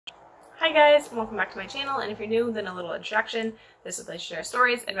Hi guys, and welcome back to my channel, and if you're new, then a little introduction. This is a place to share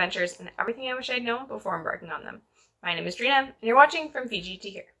stories, adventures, and everything I wish I'd known before embarking on them. My name is Drina, and you're watching From Fiji to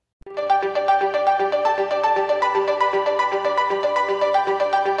Here.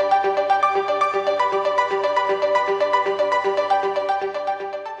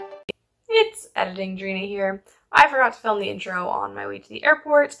 It's Editing Drina here. I forgot to film the intro on my way to the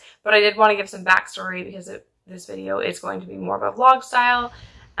airport, but I did want to give some backstory because this video is going to be more of a vlog style.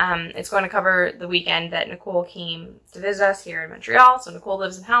 It's going to cover the weekend that Nicole came to visit us here in Montreal. So Nicole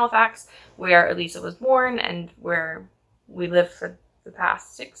lives in Halifax, where Ellissa was born and where we lived for the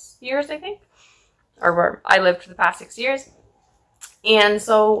past 6 years, I think. Or where I lived for the past 6 years. And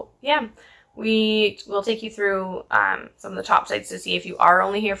so, yeah, we will take you through some of the top sites to see if you are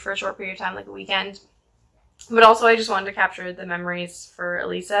only here for a short period of time, like a weekend. But also, I just wanted to capture the memories for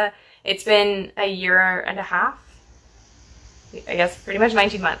Ellissa. It's been a year and a half. I guess pretty much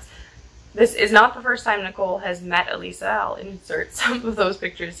 19 months. This is not the first time Nicole has met Ellissa. I'll insert some of those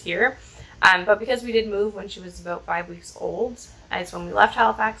pictures here. But because we did move when she was about 5 weeks old, it's when we left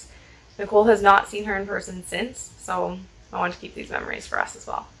Halifax, Nicole has not seen her in person since. So I want to keep these memories for us as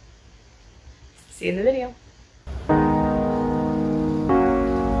well. See you in the video.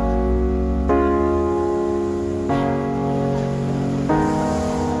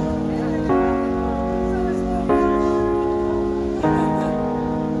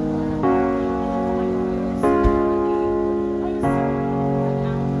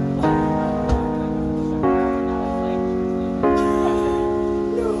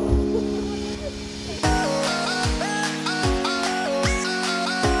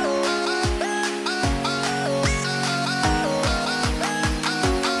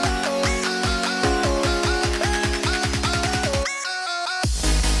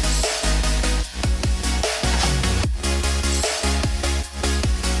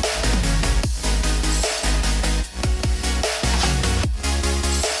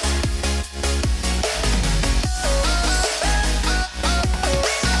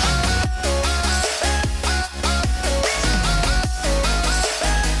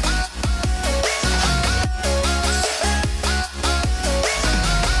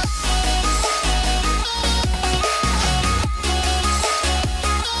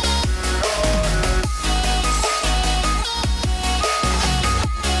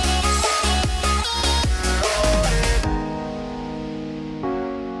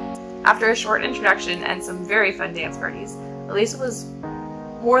 After a short introduction and some very fun dance parties, Ellissa was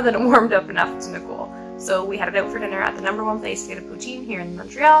more than warmed up enough to Nicole. So we headed out for dinner at the #1 place to get a poutine here in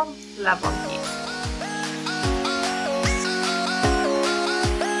Montreal, La Banquise.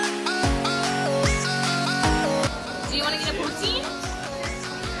 Do you want to get a poutine?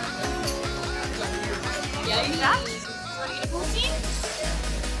 Yeah, you want to get a poutine?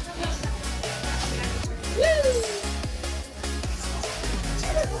 Woo!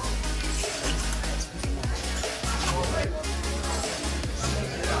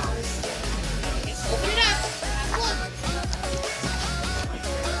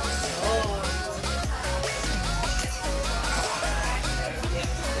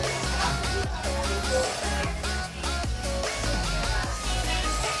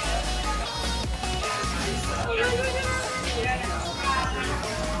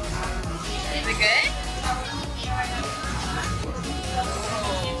 Is it good?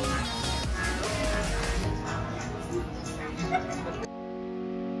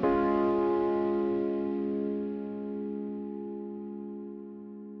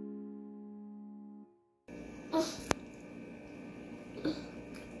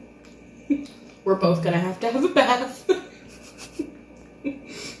 We're both gonna have to have a bath.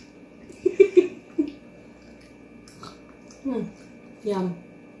 Yum.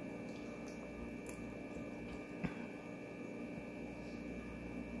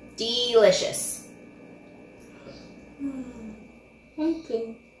 Delicious.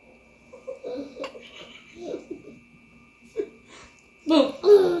 Okay.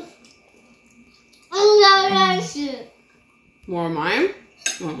 More of mine?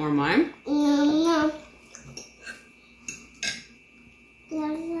 You want more of mine? No.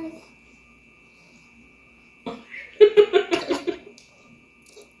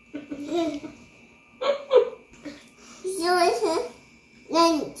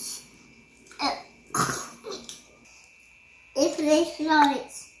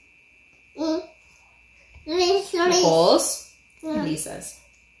 Nicole's. Elissa's.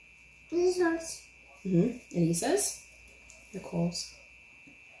 Elissa's. Nicole's.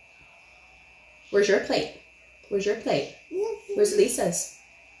 Where's your plate? Where's your plate? Where's Elissa's?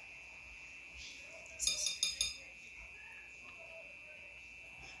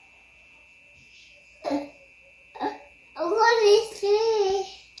 What is this?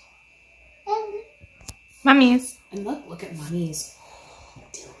 Mummies. And look at Mommy's.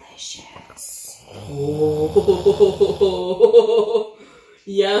 Delicious. Oh,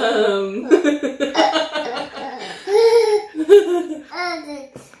 yum.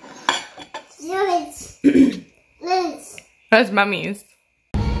 That's Mummies.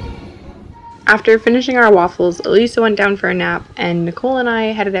 After finishing our waffles, Ellissa went down for a nap, and Nicole and I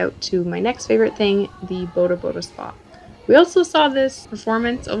headed out to my next favorite thing, the Boda Boda Spa. We also saw this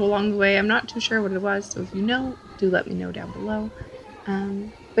performance along the way. I'm not too sure what it was, so if you know, do let me know down below.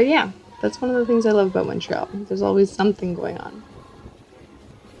 But yeah, that's one of the things I love about Montreal. There's always something going on.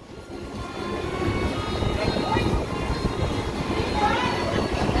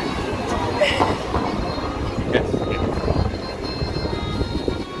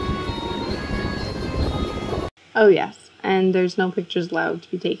 Oh yes, and there's no pictures allowed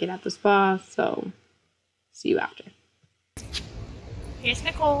to be taken at the spa, so see you after. Here's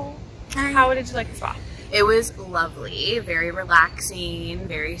Nicole. Hi. How did you like the spa? It was lovely, very relaxing,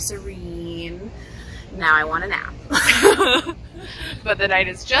 very serene. Now I want a nap. But the night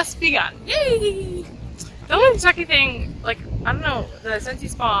has just begun. Yay! The only sucky thing, like, I don't know, the Sensi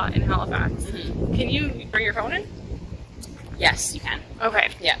Spa in Halifax, can you bring your phone in? Yes, you can. Okay.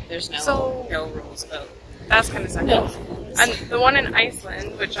 Yeah, there's no rules about. That's kind of sucky. No. And the one in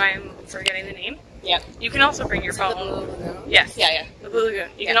Iceland, which I'm forgetting the name, Yep. you can also bring your phone. The Blue Lagoon? Yes. Yeah. The Blue Lagoon.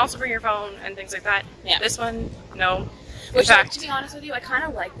 You can also bring your phone and things like that. Yeah. This one, no. Which, In fact, to be honest with you, I kind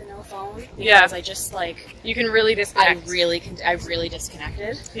of like the no phone because Yeah. I just like you can really disconnect. I've really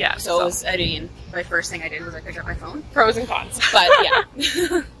disconnected. Yeah. So it was, I mean, my first thing I did was I picked up my phone. Pros and cons. But yeah, but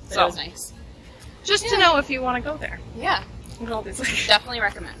So. it was nice. Just to know if you want to go there. Yeah, And all these definitely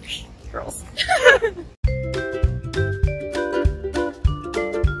recommend. girls.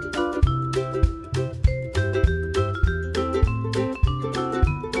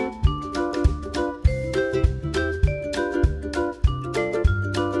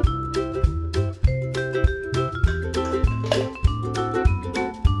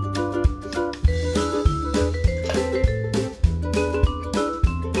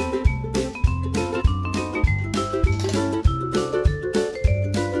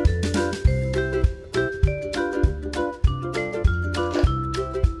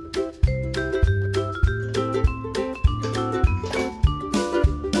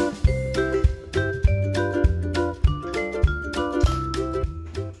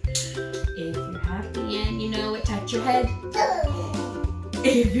 Your head.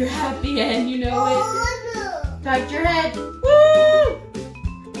 If you're happy and you know it, touch your head. Woo!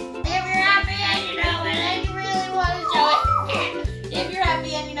 If you're happy and you know it and you really want to show it. If you're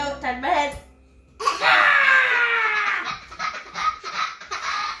happy and you know it, touch my head.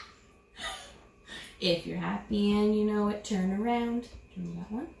 If you're happy and you know it, turn around. Do you know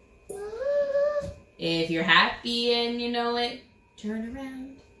that one? If you're happy and you know it, turn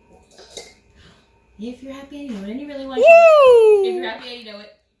around. If you're happy and you know it and you really want to show it. If you're happy and you know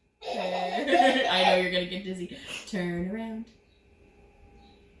it. I know you're going to get dizzy. Turn around.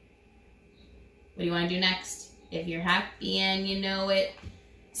 What do you want to do next? If you're happy and you know it,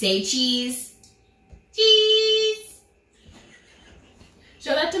 say cheese. Cheese.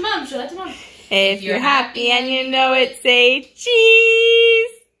 Show that to Mom. Show that to Mom. If you're happy and you know it, say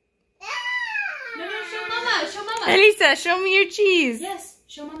cheese. No, show Mama. Show Mama. Ellissa, show me your cheese. Yes,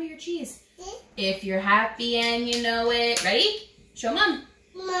 show Mama your cheese. If you're happy and you know it, ready? Show Mom.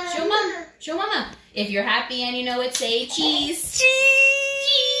 Show Mom. Show Mama. If you're happy and you know it, say cheese. Cheese.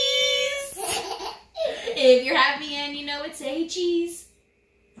 If you're happy and you know it, say cheese.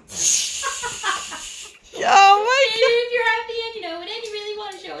 Oh my If you're happy and you know it and you really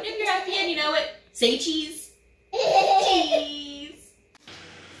want to show it, if you're happy and you know it, say cheese. Cheese.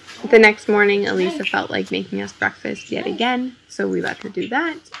 The next morning, Ellissa felt like making us breakfast yet again, so we let her do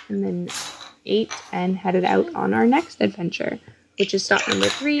that, and then ate and headed out on our next adventure, which is stop number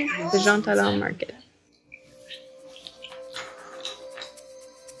 3, the Jean Talon Market.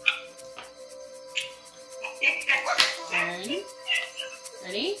 Turn.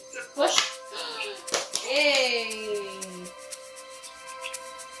 Ready? Push. Yay!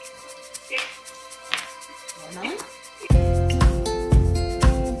 One on.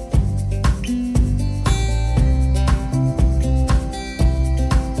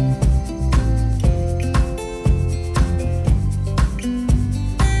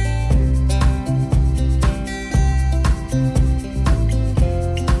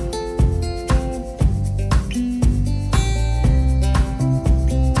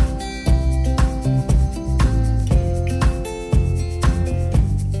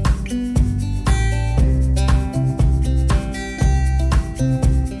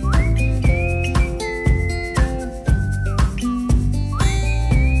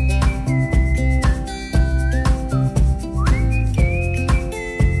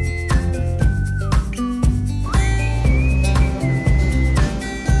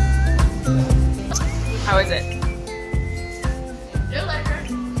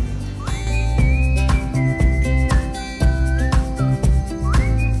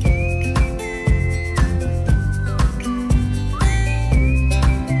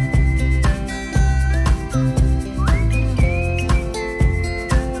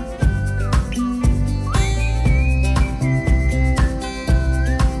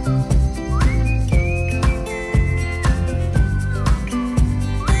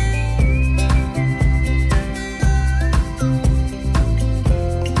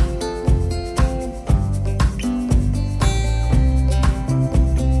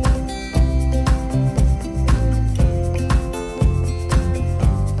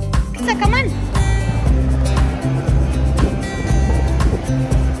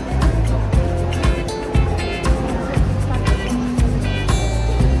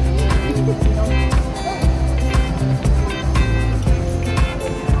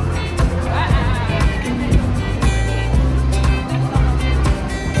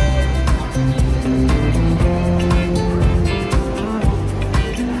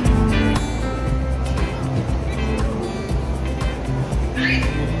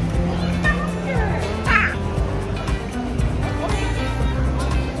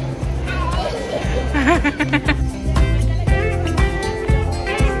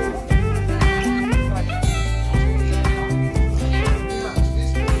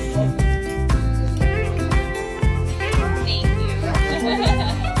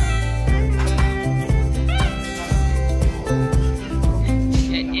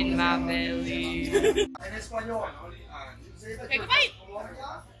 family. Take a bite.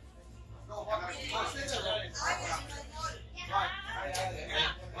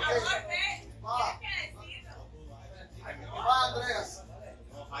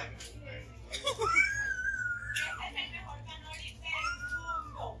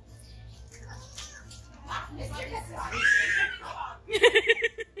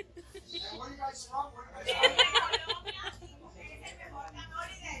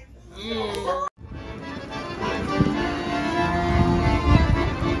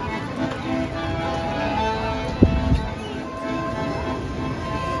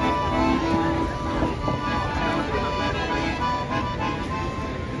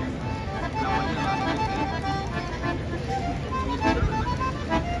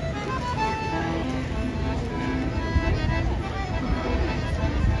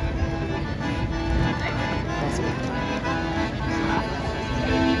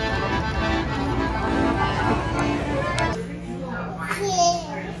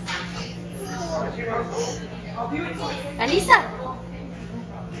 Ellissa.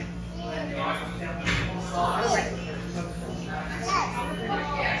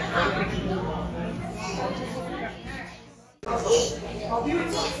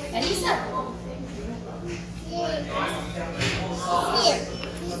 Ellissa.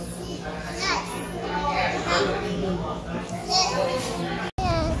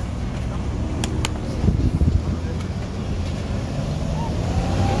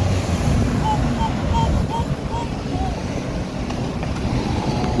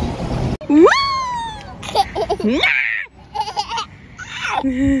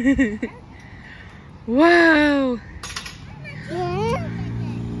 Wow.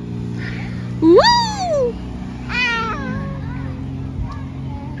 Woo!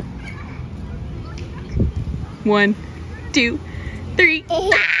 1, 2, 3.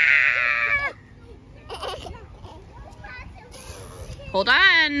 Hold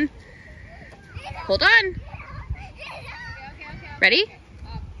on. Hold on. Ready?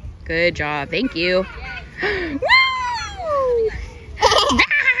 Good job. Thank you. Woo!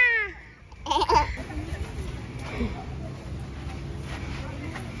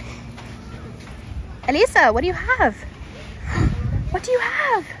 Ellissa, what do you have? What do you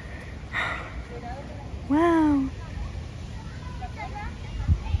have? Wow.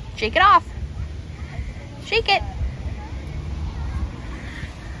 Shake it off. Shake it.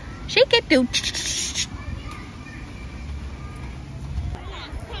 Shake it, dude.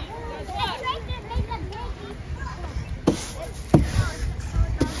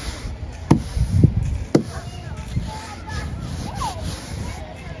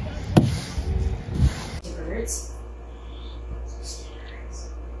 Birds.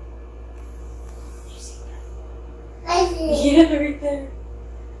 Yeah, right there.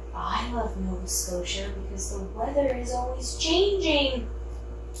 I love Nova Scotia because the weather is always changing.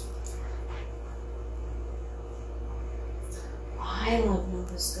 I love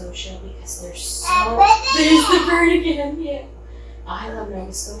Nova Scotia because there's the bird again, yeah. I love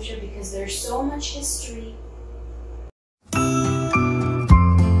Nova Scotia because there's so much history.